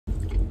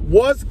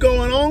What's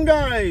going on,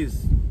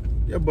 guys?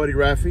 Your buddy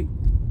Rafi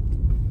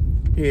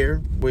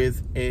here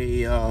with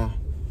a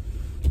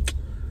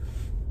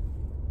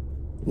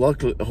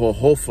luckily,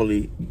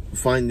 hopefully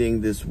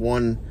finding this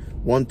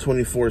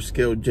 124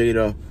 scale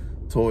JADA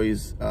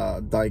Toys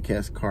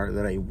diecast car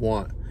that I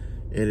want.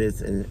 It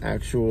is an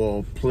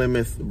actual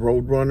Plymouth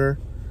Roadrunner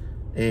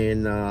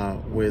and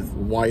with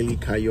Wile E.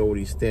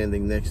 Coyote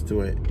standing next to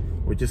it,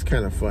 which is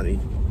kind of funny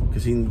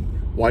because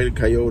Wile E.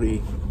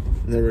 Coyote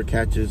never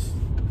catches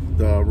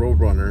the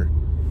Roadrunner,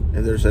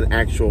 and there's an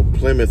actual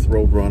Plymouth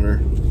Roadrunner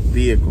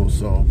vehicle,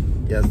 so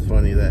yeah, it's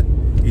funny that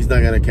he's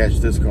not gonna catch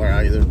this car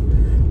either.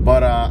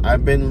 But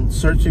I've been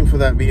searching for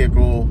that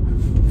vehicle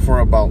for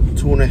about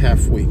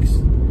 2.5 weeks.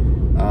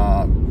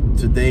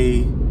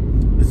 Today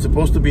it's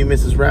supposed to be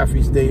Mrs.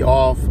 Raffi's day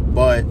off,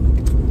 but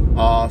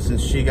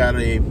since she got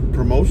a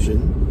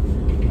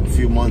promotion a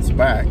few months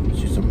back,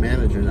 she's a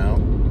manager now,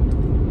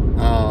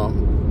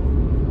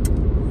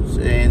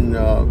 and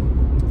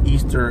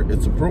Easter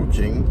it's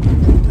approaching,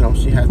 you know,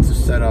 she had to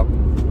set up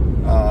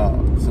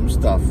some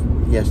stuff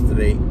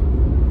yesterday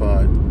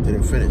but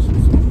didn't finish it.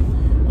 So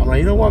I'm like,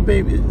 you know what,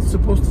 baby, it's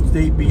supposed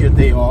to be your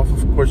day off.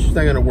 Of course, she's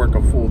not gonna work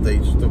a full day,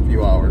 just a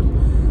few hours.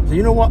 So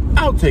you know what,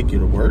 I'll take you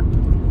to work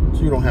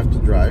so you don't have to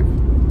drive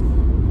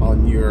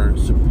on your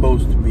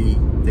supposed to be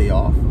day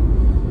off.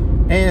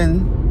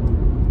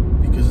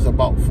 And because it's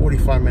about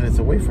 45 minutes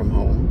away from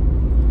home,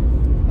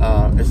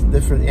 it's a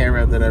different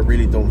area that I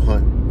really don't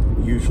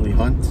usually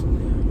hunt,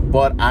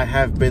 but I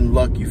have been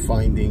lucky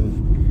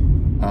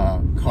finding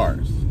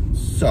cars.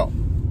 So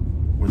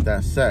with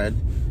that said,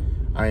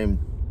 I've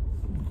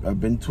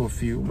been to a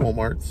few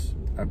Walmarts,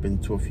 I've been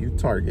to a few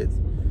Targets,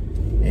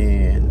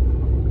 and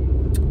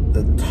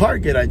the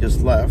Target I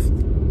just left,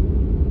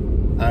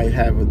 I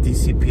have a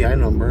DCPI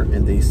number,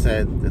 and they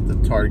said that the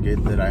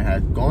Target that I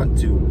had gone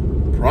to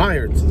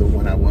prior to the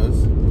one I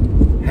was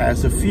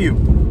has a few,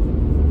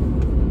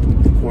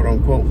 quote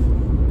unquote.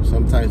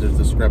 Sometimes there's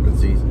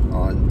discrepancies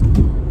on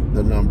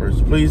the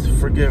numbers. Please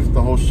forgive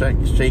the whole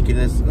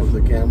shakiness of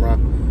the camera.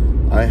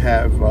 I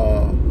have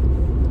a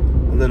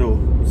little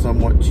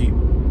somewhat cheap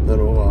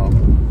little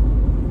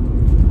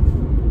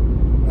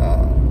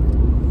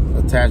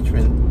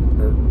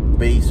attachment or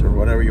base or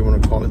whatever you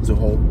want to call it to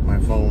hold my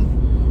phone.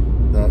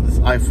 This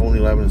iPhone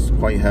 11 is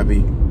quite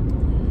heavy,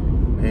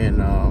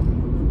 and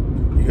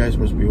you guys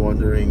must be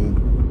wondering,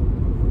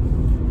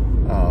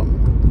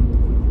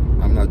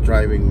 I'm not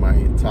driving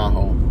my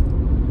Tahoe.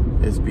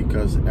 It's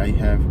because I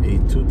have a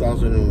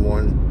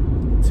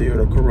 2001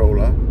 Toyota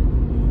Corolla.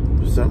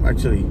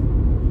 Actually,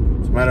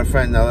 as a matter of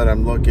fact, now that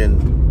I'm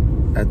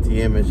looking at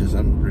the images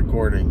I'm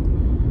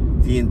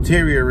recording, the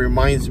interior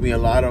reminds me a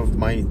lot of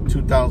my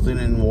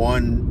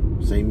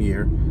 2001, same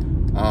year,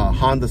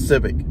 Honda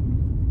Civic,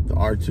 the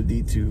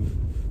R2D2,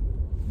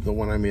 the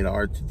one I made an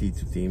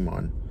R2D2 theme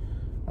on.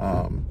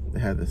 It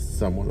had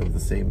somewhat of the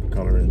same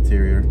color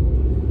interior.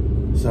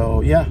 So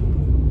yeah,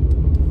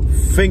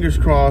 fingers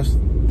crossed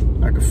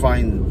I could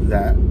find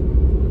that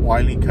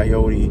Wile E.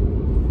 Coyote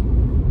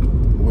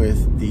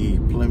with the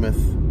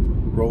Plymouth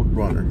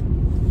Roadrunner.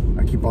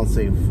 I keep on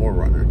saying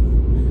 4Runner.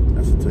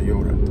 That's a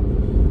Toyota.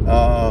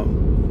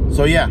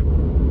 So yeah,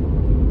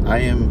 I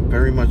am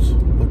very much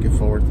looking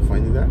forward to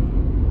finding that.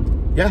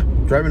 Yeah,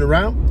 driving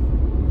around.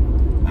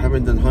 I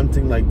haven't done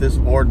hunting like this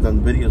or done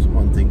videos of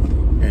hunting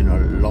in a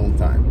long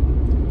time.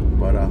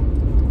 But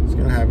it's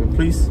gonna happen.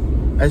 Please,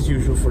 as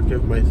usual,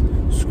 forgive my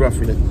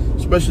scruffiness,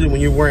 especially when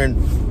you're wearing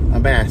a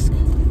mask.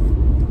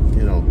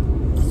 You know,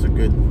 it's a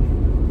good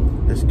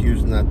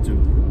excuse not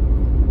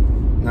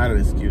an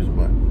excuse,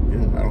 but you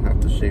know, I don't have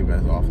to shave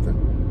as often.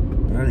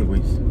 But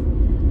anyways,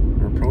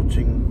 we're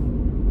approaching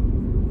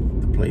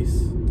the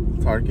place,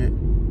 Target.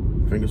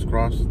 Fingers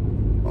crossed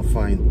I'll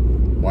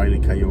find Wile E.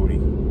 Coyote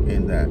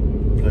in that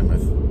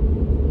Plymouth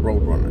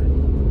Roadrunner.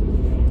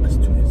 Let's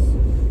do this.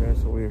 Okay,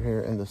 so we're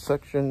here in the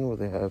section where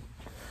they have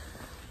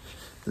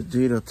the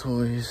JADA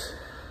Toys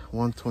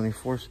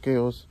 124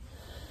 scales.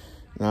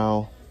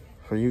 Now,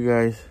 for you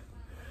guys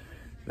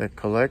that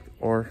collect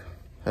or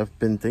have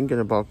been thinking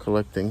about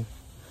collecting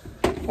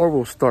or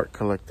will start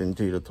collecting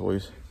JADA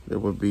Toys, there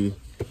would be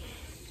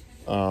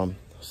the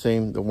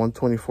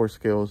 124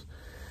 scales,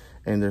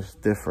 and there's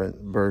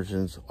different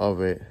versions of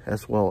it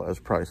as well as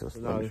prices.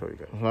 Let me show you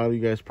guys. A lot of you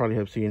guys probably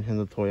have seen in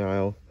the toy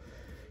aisle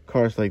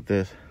cars like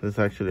this. This is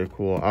actually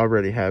cool. I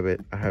already have it.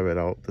 I have it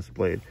out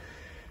displayed.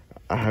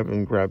 I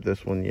haven't grabbed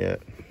this one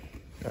yet.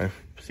 I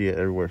see it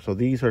everywhere. So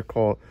these are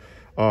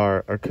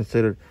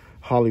considered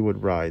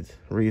Hollywood rides.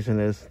 Reason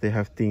is they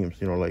have themes,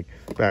 you know, like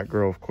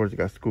Batgirl, of course, you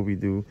got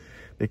Scooby-Doo.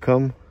 They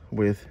come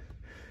with,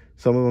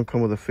 some of them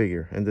come with a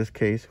figure. In this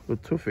case,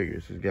 with 2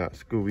 figures. You got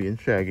Scooby and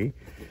Shaggy.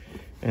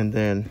 And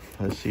then,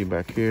 let's see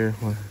back here.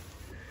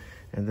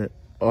 And then,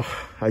 oh,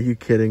 are you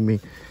kidding me?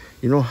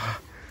 You know,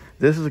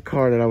 this is a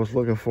car that I was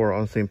looking for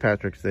on St.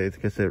 Patrick's Day to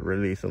get it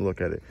released and look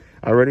at it.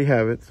 I already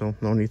have it, so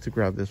no need to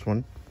grab this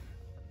one.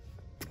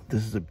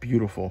 This is a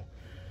beautiful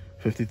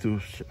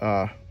 52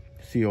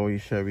 COE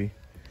Chevy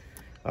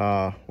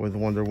with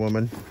Wonder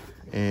Woman,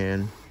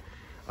 and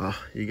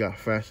you got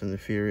Fast and the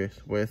Furious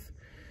with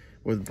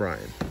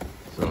Brian.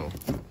 So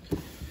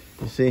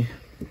you see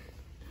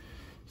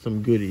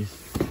some goodies,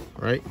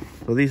 right?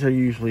 So these are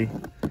usually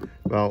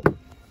about,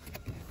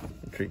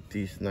 treat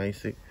these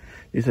nicely.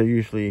 These are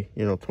usually,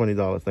 you know, $20,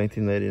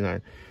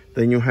 $19.99.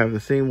 Then you have the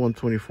same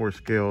 124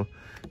 scale.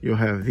 You'll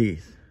have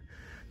these,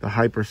 the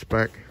hyper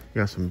spec.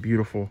 You got some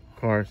beautiful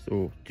cars.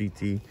 Oh,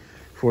 GT,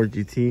 Ford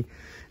GT.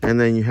 And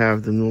then you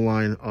have the new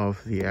line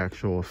of the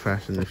actual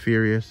Fast and the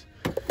Furious.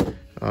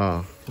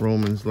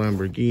 Roman's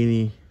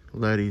Lamborghini,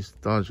 Letty's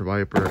Dodge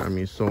Viper, I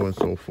mean, so and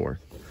so forth.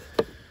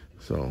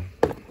 So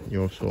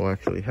you also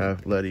actually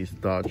have Letty's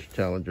Dodge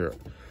Challenger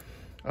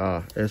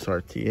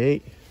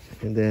SRT8.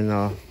 And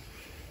then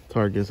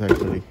Target's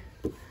actually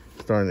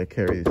starting to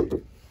carry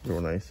these.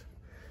 Real nice.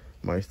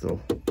 My still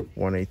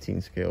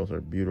 118 scales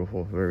are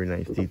beautiful, very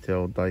nice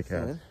detailed die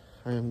cast.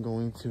 I am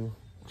going to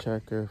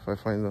check if I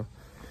find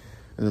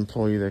an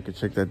employee that could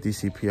check that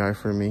DCPI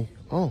for me.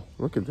 Oh,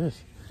 look at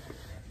this.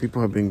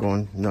 People have been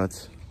going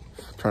nuts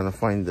trying to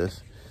find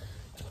this.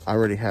 I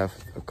already have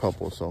a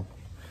couple, so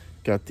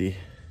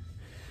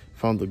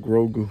found the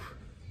Grogu.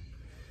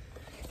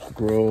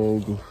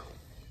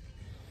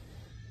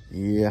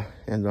 Yeah,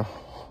 and the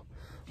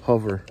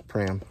hover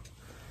pram.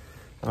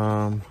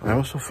 I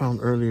also found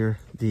earlier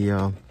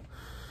the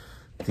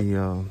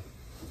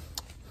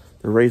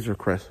Razor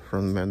Crest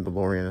from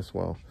Mandalorian as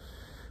well,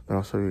 but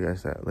I'll show you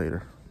guys that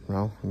later.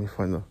 Now let me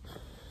find the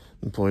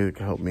employee that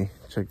can help me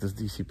check this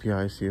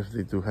DCPI, see if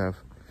they do have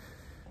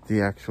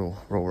the actual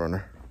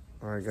Roadrunner.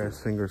 All right,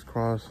 guys, fingers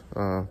crossed.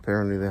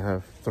 Apparently they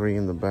have 3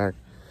 in the back.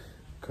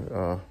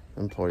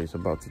 Employees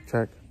about to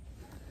check.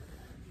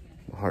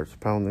 My heart's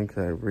pounding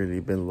because I've really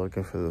been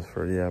looking for this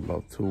for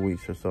about 2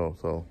 weeks or so.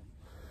 So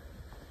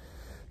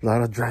a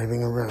lot of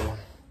driving around.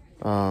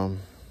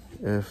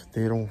 If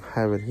they don't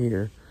have it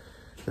here,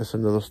 there's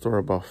another store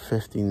about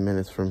 15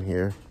 minutes from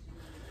here.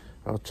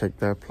 I'll check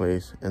that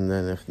place, and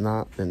then if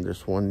not, then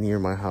there's one near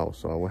my house,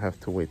 so I will have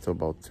to wait till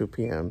about 2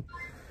 p.m.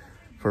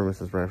 for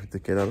Mrs. Bradford to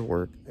get out of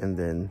work, and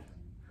then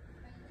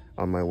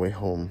on my way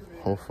home,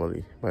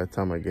 hopefully by the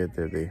time I get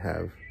there, they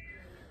have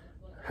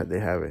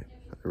it.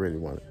 I really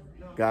want it,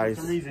 guys.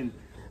 For some reason,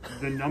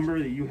 the number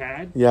that you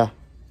had,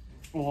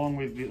 along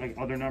with the, like,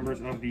 other numbers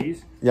of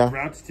these,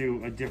 routes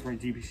to a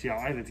different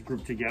DPCI that's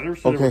grouped together.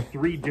 So there were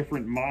 3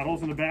 different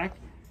models in the back.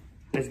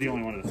 That's the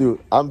only one of those. Dude,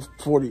 I'm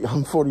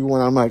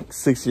 41. I'm like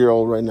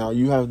 6-year-old right now.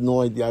 You have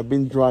no idea. I've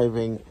been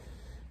driving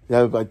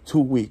like 2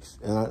 weeks,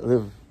 and I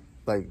live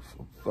like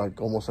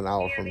almost an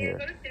hour from here.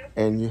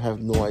 And you have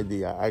no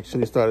idea. I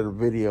actually started a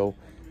video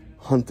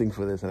hunting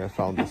for this, and I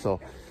found it. So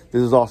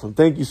this is awesome.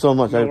 Thank you so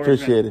much. I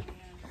appreciate it.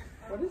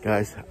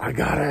 Guys, I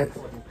got it.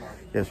 You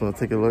guys want to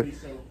take a look?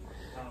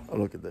 Oh,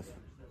 look at this.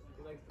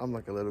 I'm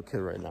like a little kid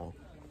right now.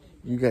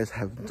 You guys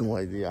have no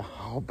idea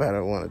how bad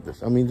I wanted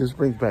this. I mean, this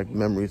brings back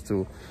memories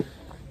to,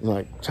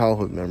 like,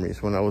 childhood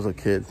memories. When I was a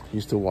kid, I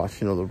used to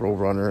watch, you know, the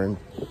Roadrunner and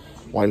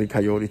Wile E.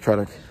 Coyote try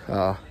to,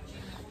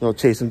 you know,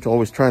 chase him,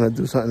 always trying to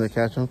do something to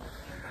catch him.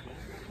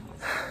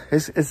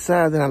 It's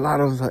sad that a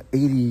lot of the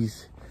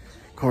 80s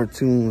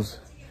cartoons,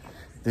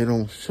 they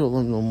don't show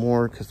them no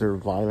more because they're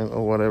violent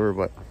or whatever,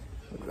 but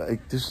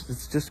like this,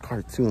 it's just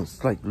cartoons.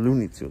 It's like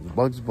Looney Tunes,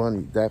 Bugs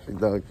Bunny, Daffy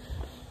Duck,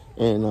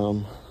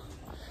 and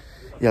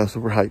yeah, I'm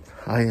super hyped.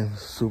 I am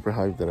super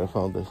hyped that I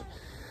found this.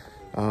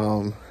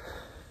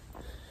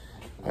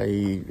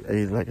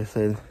 Like I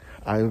said,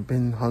 I've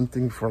been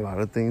hunting for a lot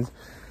of things,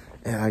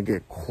 and I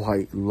get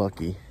quite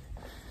lucky.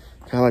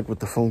 Kind of like with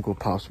the Funko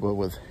Pops, but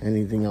with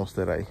anything else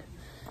that I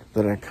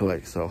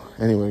collect. So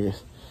anyway,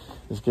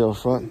 let's get up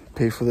front,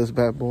 pay for this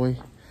bad boy,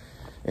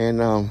 and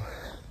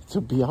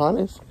to be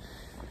honest,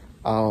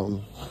 I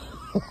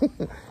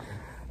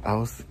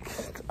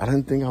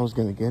didn't think I was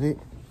gonna get it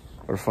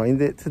or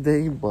find it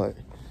today, but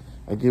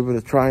I gave it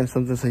a try, and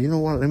something said, you know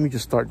what, let me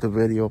just start the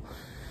video,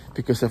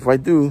 because if I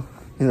do,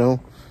 you know,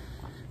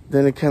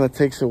 then it kind of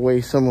takes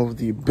away some of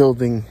the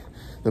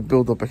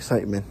build-up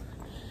excitement,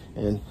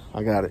 and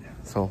I got it.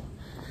 So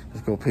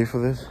let's go pay for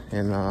this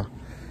and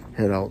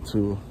head out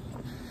to,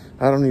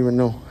 I don't even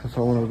know if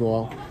I want to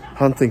go out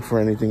hunting for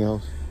anything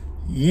else.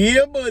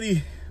 Yeah,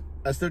 buddy.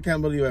 I still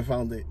can't believe I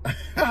found it.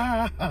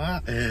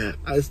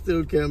 I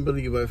still can't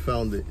believe I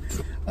found it.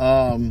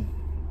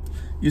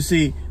 You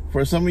see,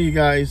 for some of you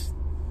guys,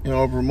 you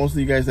know, for most of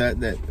you guys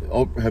that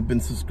have been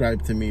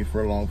subscribed to me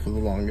for the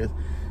longest,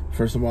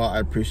 first of all, I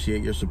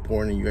appreciate your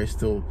support, and you guys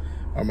still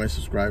are my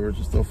subscribers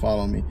and still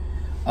follow me.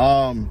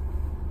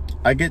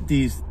 I get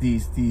these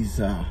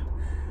kind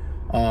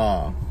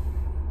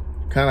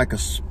of like a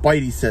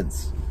spidey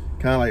sense,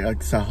 kind of like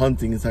it's a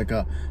hunting. It's like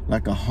a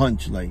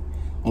hunch. Like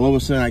all of a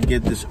sudden, I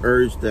get this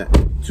urge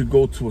to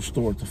go to a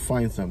store to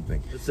find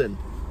something. Listen,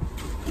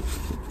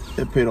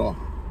 it paid off.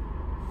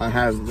 I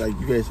have, like,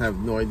 you guys have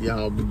no idea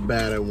how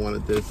bad I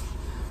wanted this.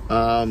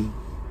 I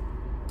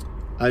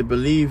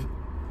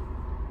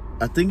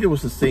think it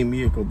was the same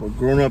vehicle, but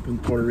growing up in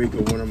Puerto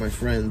Rico, one of my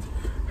friends,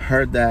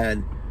 her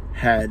dad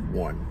had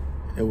one.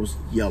 It was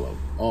yellow.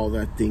 Oh,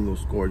 that thing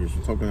was gorgeous.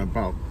 We're talking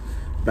about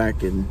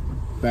back in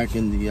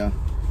the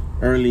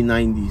early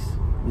 90s,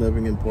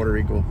 living in Puerto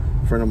Rico.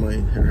 A friend of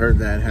mine, her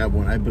dad had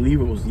one. I believe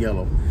it was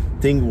yellow.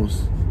 Thing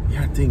was,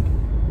 yeah, I think,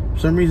 for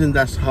some reason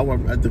that's how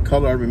the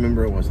color I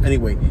remember it was.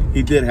 Anyway,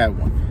 he did have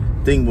one.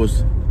 Thing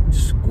was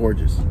just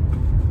gorgeous.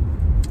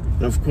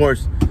 And of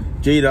course,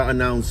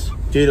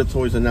 JADA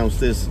Toys announced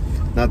this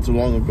not too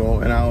long ago,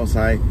 and I was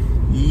like,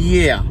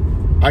 yeah,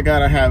 I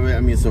gotta have it.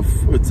 I mean, it's a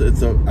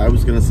I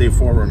was gonna say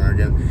 4Runner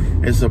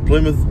again. It's a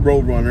Plymouth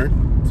Roadrunner.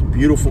 It's a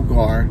beautiful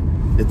car.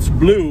 It's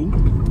blue.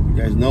 You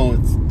guys know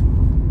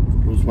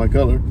blue's my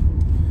color.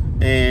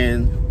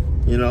 And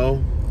you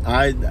know,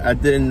 I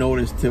didn't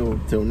notice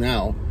till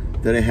now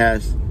that it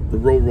has the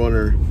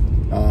Roadrunner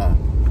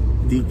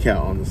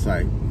decal on the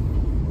side,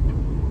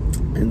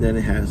 and then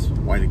it has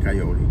Wile E.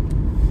 Coyote.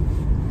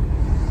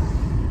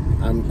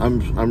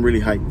 I'm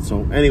really hyped.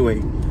 So anyway,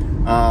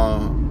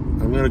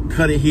 I'm gonna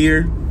cut it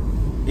here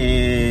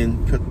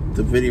and cut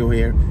the video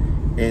here,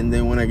 and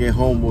then when I get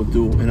home we'll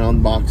do an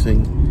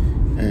unboxing,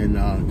 and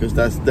because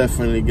that's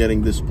definitely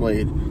getting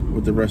displayed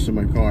with the rest of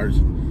my cars.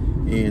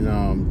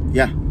 And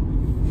yeah,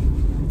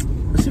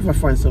 let's see if I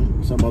find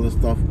some other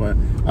stuff, but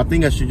I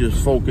think I should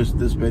just focus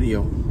this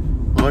video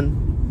on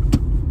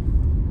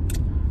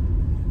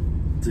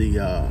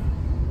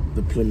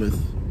the Plymouth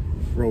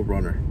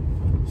Roadrunner.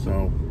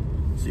 So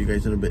see you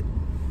guys in a bit.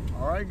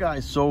 All right,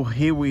 guys, so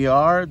here we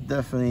are.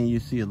 Definitely you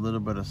see a little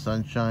bit of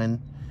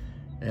sunshine,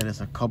 and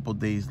it's a couple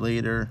days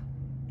later.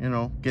 You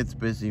know, gets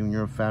busy when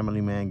you're a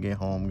family man. Get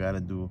home, gotta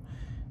do,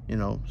 you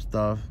know,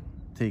 stuff,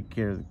 take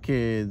care of the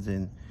kids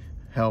and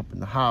help in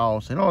the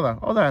house and all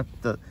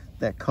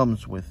that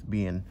comes with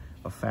being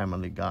a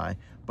family guy.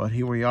 But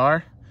here we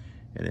are.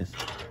 It is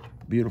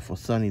a beautiful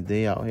sunny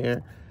day out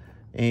here,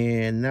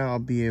 and now I'll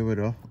be able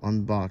to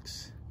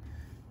unbox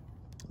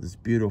this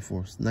beautiful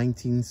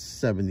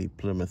 1970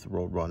 Plymouth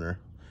Roadrunner,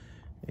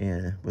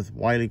 and with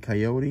Wile E.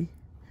 Coyote.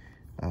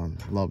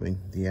 Loving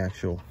the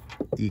actual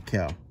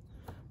decal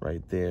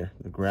right there,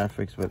 the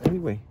graphics. But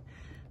anyway,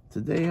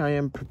 today I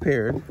am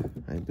prepared.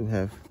 I do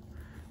have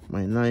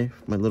my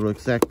knife, my little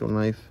X-Acto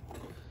knife,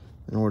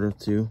 in order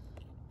to, you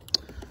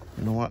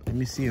know what, let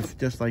me see if,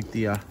 just like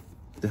the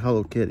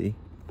Hello Kitty,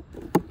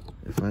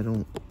 if I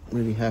don't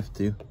really have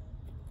to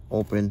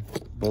open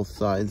both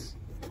sides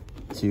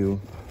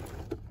to,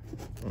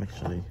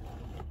 actually,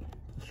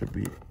 there should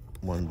be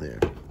one there.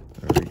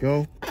 There we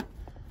go.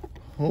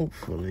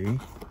 Hopefully,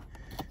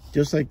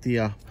 just like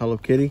the Hello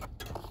Kitty,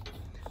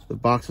 the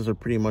boxes are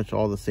pretty much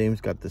all the same.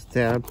 It's got this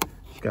tab,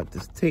 it's got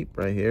this tape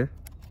right here.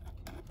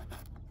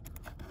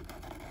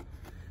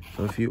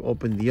 So if you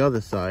open the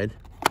other side,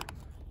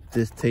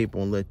 this tape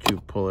won't let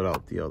you pull it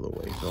out the other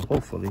way. So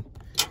hopefully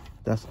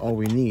that's all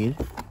we need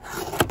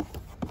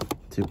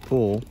to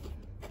pull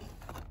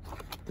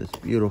this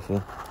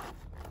beautiful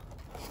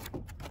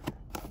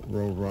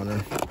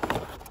Roadrunner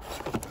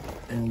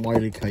and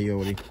Wile E.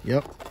 Coyote.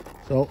 Yep.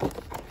 So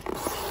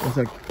looks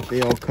like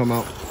they all come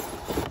out.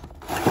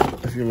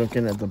 If you're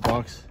looking at the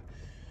box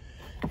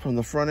from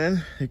the front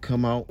end, they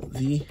come out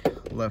the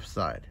left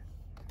side.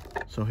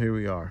 So here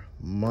we are.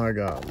 My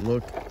God,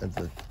 look at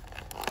the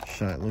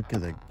shine. Look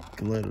at the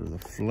glitter, the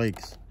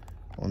flakes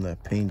on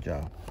that paint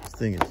job. This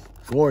thing is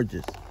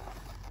gorgeous.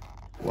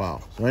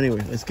 Wow. So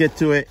anyway, let's get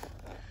to it.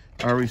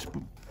 I already,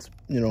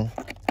 you know,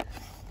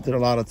 did a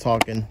lot of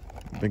talking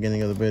at the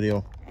beginning of the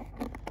video.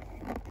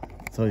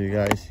 I'll tell you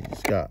guys, you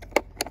just got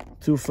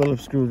 2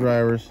 Phillips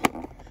screwdrivers,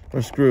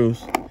 or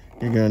screws.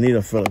 You're gonna need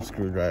a Phillips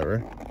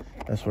screwdriver.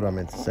 That's what I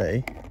meant to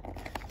say,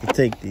 to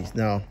take these.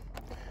 Now,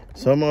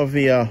 some of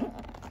the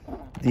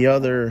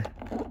other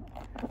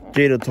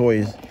JADA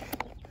Toys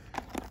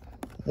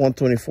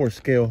 124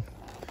 scale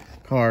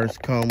cars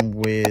come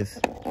with,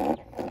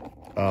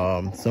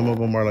 some of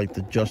them are like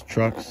the Just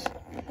Trucks.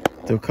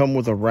 They'll come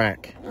with a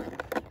rack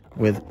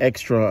with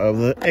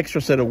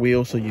extra set of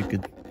wheels, so you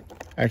could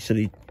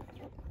actually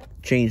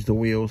change the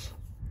wheels.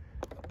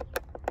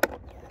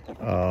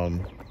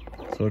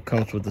 So it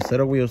comes with the set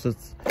of wheels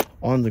that's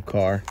on the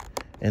car,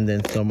 and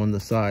then some on the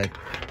side,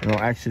 and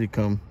it'll actually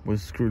come with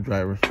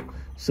screwdrivers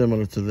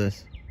similar to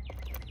this.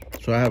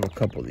 So I have a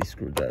couple of these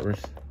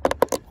screwdrivers,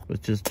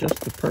 which is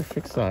just the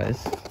perfect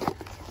size.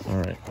 All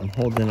right, I'm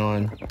holding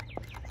on.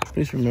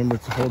 Please remember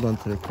to hold on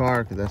to the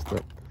car, because that's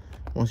the,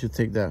 once you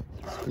take that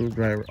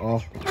screwdriver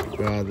off, oh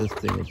God, this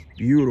thing is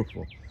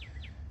beautiful.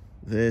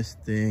 This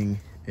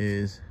thing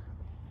is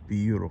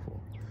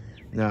beautiful.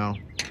 Now,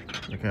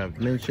 like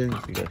I've mentioned,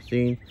 you guys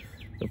seen,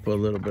 I'll put a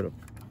little bit of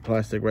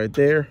plastic right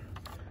there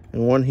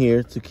and one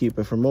here to keep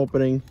it from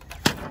opening,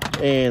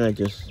 and I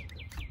just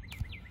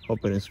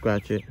open and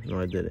scratch it. No,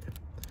 I did it,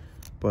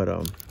 but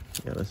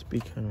yeah, let's be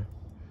trying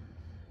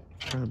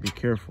to be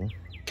careful,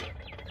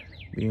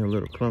 being a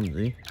little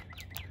clumsy.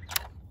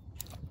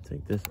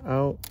 Take this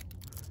out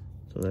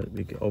so that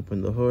we can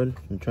open the hood.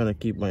 I'm trying to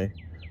keep my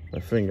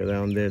finger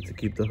down there to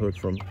keep the hood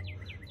from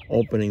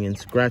opening and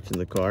scratching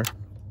the car.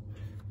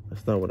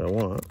 That's not what I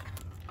want.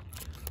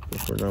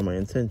 Those were not my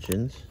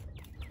intentions.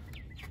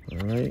 All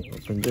right,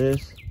 open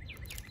this.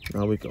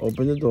 Now we can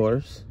open the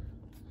doors.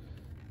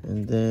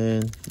 And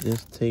then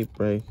this tape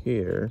right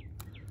here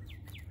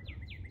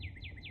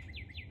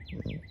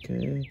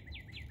Okay.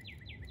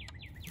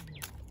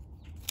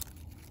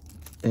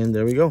 And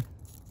there we go.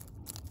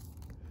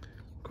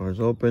 Car's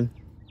open.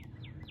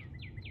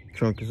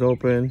 Trunk is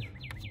open.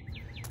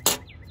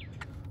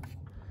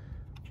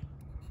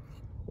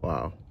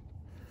 Wow.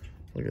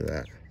 Look at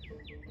that.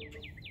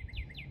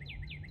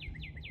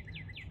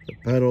 The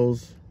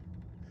pedals.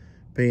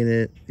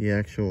 Painted. The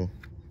actual.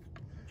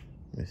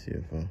 Let me see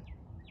if look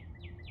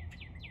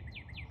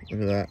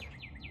at that.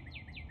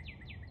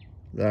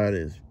 That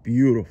is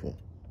beautiful.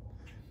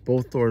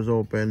 Both doors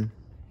open.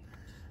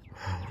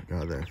 Oh my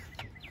God, that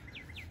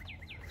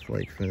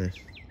flake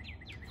finish.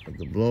 Got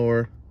the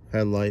blower,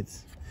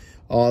 headlights.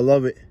 Oh, I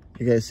love it.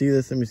 You guys see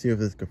this? Let me see if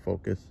this can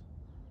focus.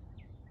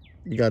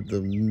 You got the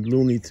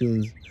Looney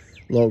Tunes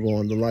logo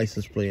on the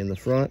license plate in the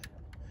front.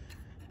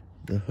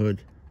 The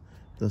hood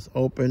does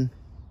open.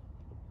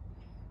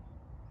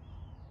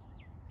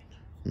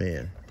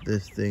 Man,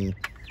 this thing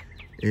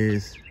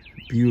is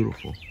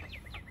beautiful.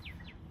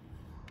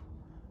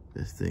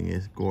 This thing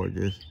is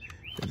gorgeous.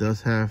 It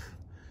does have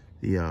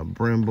the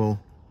Brembo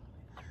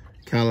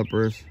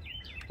calipers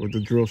with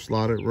the drill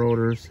slotted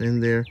rotors in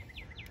there.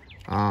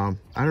 I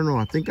don't know,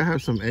 I think I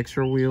have some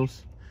extra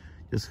wheels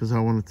just because I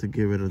wanted to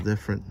give it a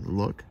different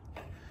look.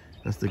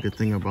 That's the good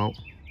thing about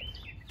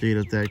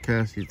JADA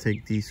diecast. You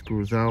take these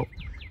screws out,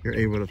 you're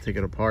able to take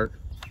it apart,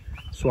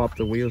 swap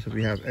the wheels if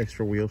you have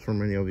extra wheels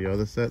from any of the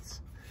other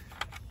sets.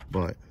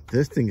 But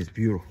this thing is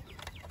beautiful.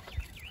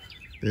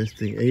 This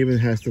thing even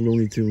has the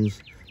Looney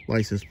Tunes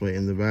license plate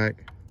in the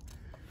back.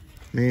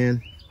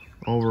 Man,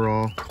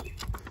 overall,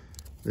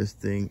 this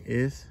thing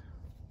is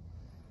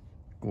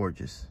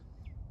gorgeous.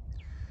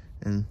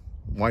 And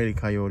Whitey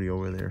Coyote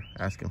over there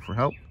asking for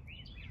help.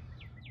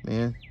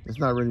 Man, there's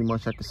not really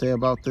much I can say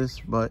about this,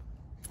 but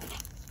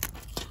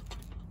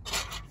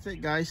that's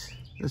it, guys.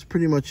 That's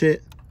pretty much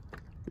it.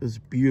 This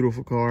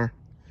beautiful car.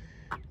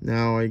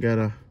 Now I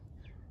gotta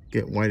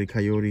get Whitey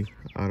Coyote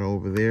out of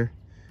over there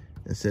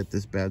and set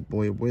this bad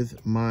boy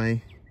with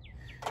my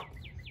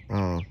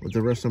with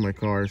the rest of my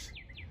cars.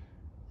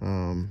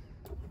 I'm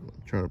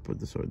trying to put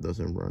this so it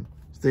doesn't run.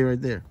 Stay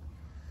right there.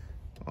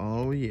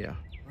 Oh yeah.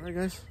 All right,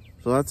 guys,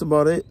 so that's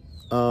about it.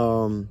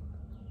 What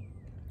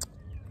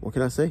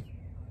can I say?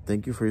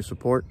 Thank you for your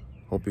support.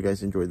 Hope you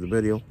guys enjoyed the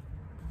video.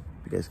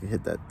 You guys can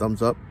hit that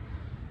thumbs up,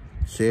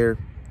 share,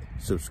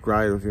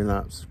 subscribe if you're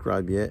not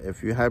subscribed yet.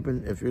 If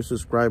you're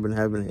subscribed and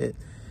haven't hit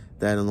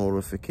that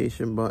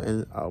notification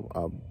button,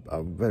 I'll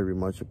very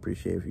much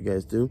appreciate if you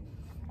guys do.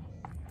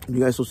 You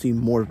guys will see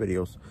more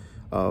videos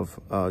of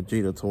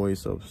JADA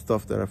toys, of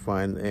stuff that I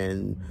find,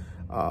 and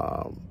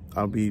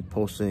I'll be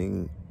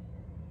posting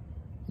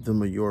the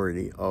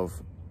majority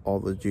of all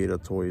the JADA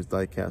toys,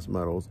 diecast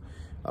metals,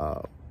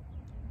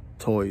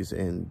 toys,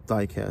 and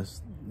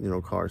diecast,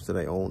 cars that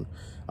I own.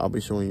 I'll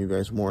be showing you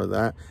guys more of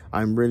that.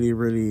 I'm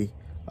really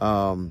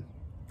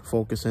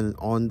focusing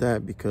on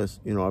that because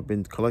I've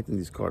been collecting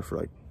these cars for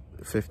like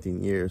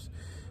 15 years,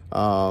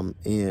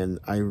 and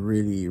I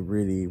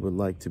really would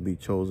like to be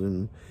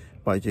chosen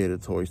by JADA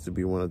Toys to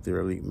be one of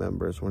their elite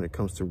members when it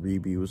comes to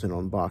reviews and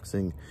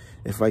unboxing.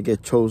 If I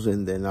get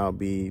chosen, then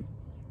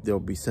they'll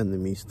be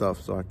sending me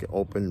stuff so I can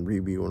open,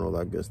 review, and all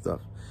that good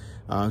stuff.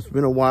 It's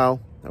been a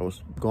while. I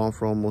was gone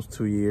for almost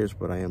 2 years,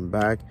 but I am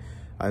back.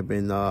 I've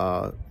been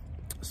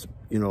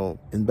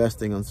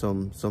investing on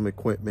some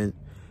equipment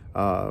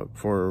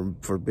for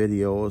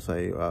videos.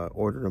 I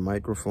ordered a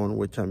microphone,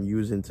 which I'm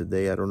using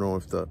today. I don't know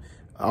if the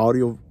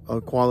audio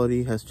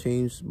quality has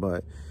changed,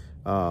 but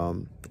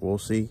we'll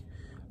see.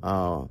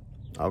 I'll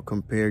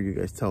compare. You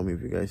guys tell me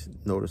if you guys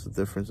notice the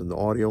difference in the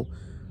audio.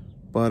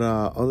 But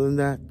other than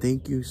that,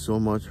 thank you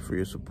so much for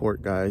your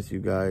support, guys. You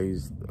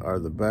guys are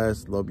the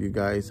best. Love you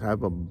guys.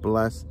 Have a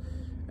blessed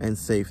and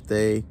safe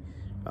day.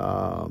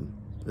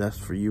 That's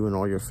for you and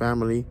all your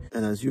family.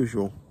 And as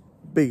usual,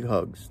 big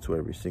hugs to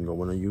every single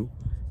one of you.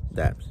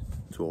 Daps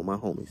to all my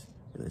homies.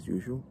 And as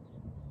usual,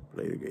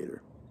 later,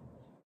 Gator.